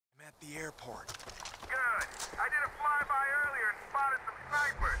the airport. Good. I did a flyby earlier and spotted some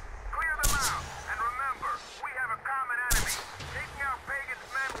snipers. Clear them out. And remember, we have a common enemy. Taking out Pagan's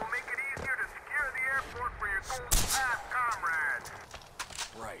men will make it easier to secure the airport for your Golden Pass comrades.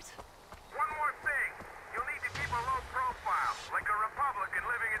 Right. One more thing. You'll need to keep a low profile, like a Republican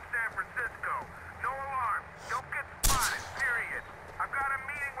living in San Francisco. No alarms. Don't get spotted, period. I've got a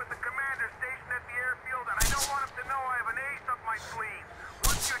meeting with the commander stationed at the airfield, and I don't want him to know I have an ace up my sleeve.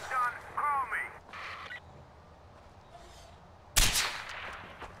 Once you're done, call me.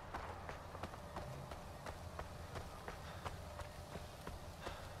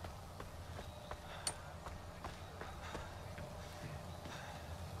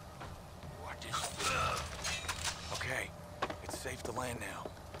 Okay, it's safe to land now.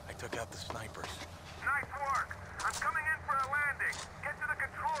 I took out the snipers. Nice work. I'm coming in for a landing. Get to the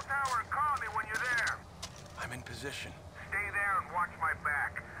control tower and call me when you're there. I'm in position. Stay there and watch my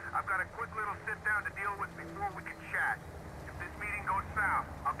back. I've got a quick little sit-down to deal with before we can chat. If this meeting goes south,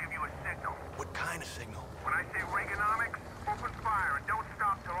 I'll give you a signal. What kind of signal? When I say Reaganomics, open fire and don't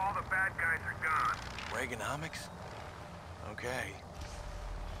stop till all the bad guys are gone. Reaganomics? Okay.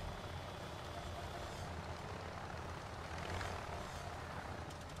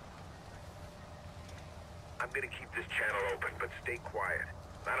 I'm gonna keep this channel open, but stay quiet.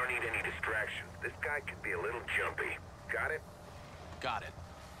 I don't need any distractions. This guy can be a little jumpy. Got it? Got it.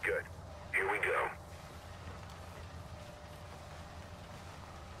 Good. Here we go.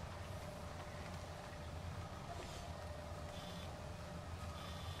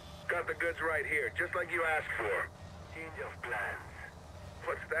 Got the goods right here, just like you asked for. Change of plans.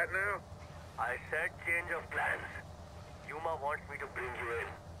 What's that now? I said change of plans. Yuma wants me to bring you in.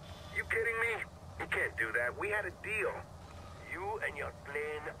 You kidding me? You can't do that. We had a deal. You and your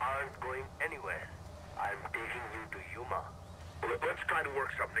plane aren't going anywhere. I'm taking you to Yuma. Let's try to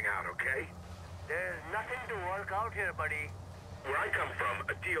work something out, okay? There's nothing to work out here, buddy. Where I come from,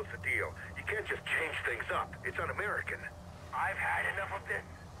 a deal's a deal. You can't just change things up. It's un-American. I've had enough of this.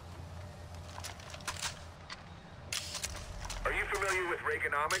 Are you familiar with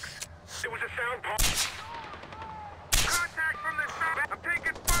Reaganomics? It was a sound Contact from the south. I'm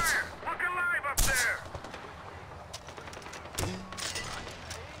taking fire. Look alive up there.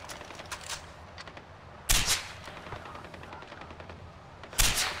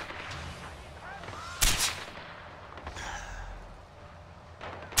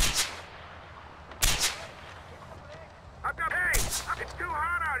 Hey! It's too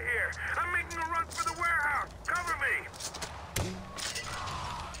hot out here. I'm making a run for the warehouse. Cover me.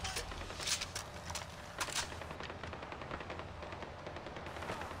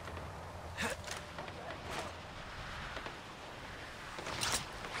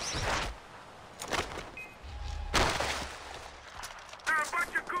 There are a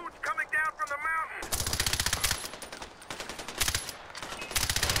bunch of goons coming down from the mountain.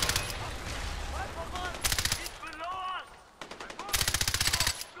 It's below us.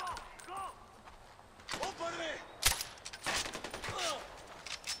 Go, go, go. Open me.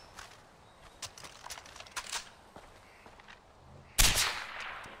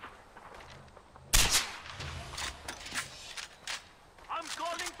 I'm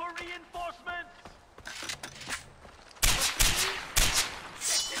calling for reinforcements.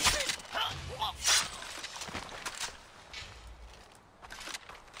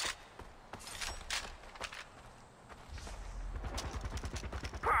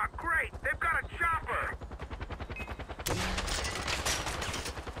 Ah, great! They've got a chopper!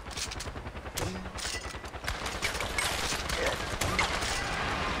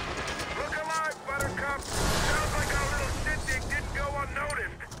 Look alive, Buttercup! Sounds like our little shindig didn't go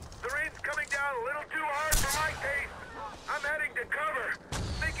unnoticed. The rain's coming down a little too hard for my taste. I'm heading to cover.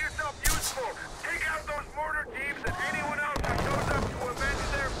 Make yourself useful. Take out those mortar teams and anyone else who shows up to avenge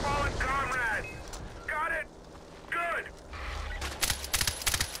their fallen comrades. Got it? Good!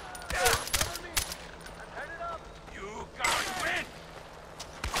 You got win!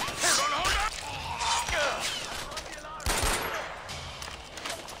 Hold up!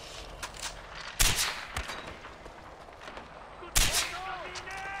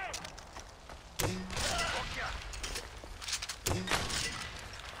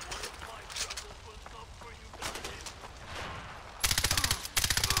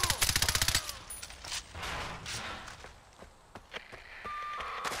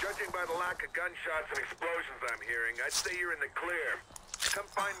 Judging by the lack of gunshots and explosions I'm hearing, I'd say you're in the clear. Come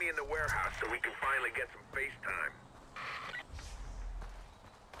find me in the warehouse so we can finally get some FaceTime.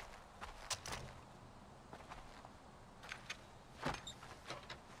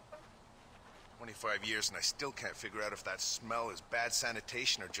 25 years and I still can't figure out if that smell is bad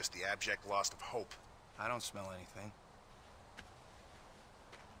sanitation or just the abject loss of hope. I don't smell anything.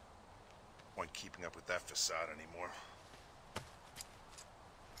 Point keeping up with that facade anymore.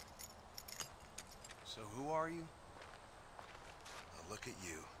 So who are you? Now look at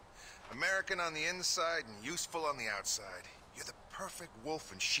you. American on the inside and useful on the outside. You're the perfect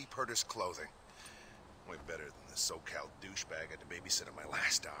wolf in sheep herder's clothing. Way better than the SoCal douchebag I had to babysit at my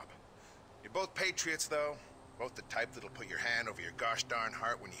last job. You're both patriots, though. Both the type that'll put your hand over your gosh darn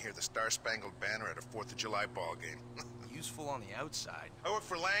heart when you hear the Star-Spangled Banner at a 4th of July ball game. Useful on the outside. I work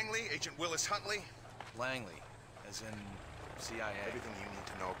for Langley, Agent Willis Huntley. Langley, as in CIA. Everything you need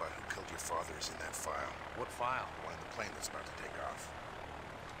to know about who killed your father is in that file. What file? The one in the plane that's about to take off.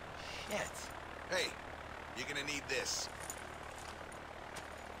 Shit. Hey, you're gonna need this.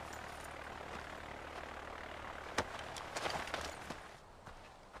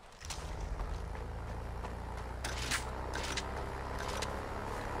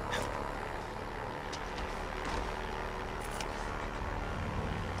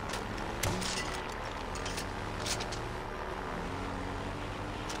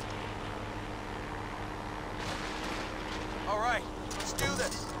 All right, let's do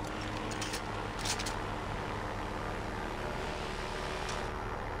this.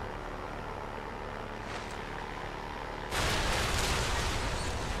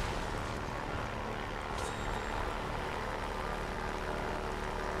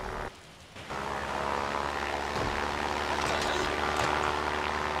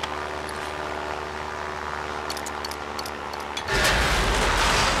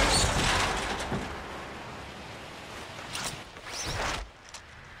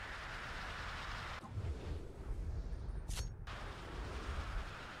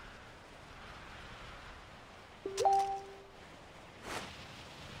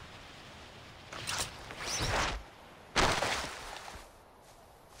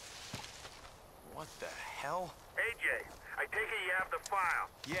 What the hell? AJ, I take it you have the file.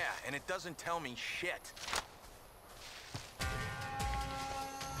 Yeah, and it doesn't tell me shit.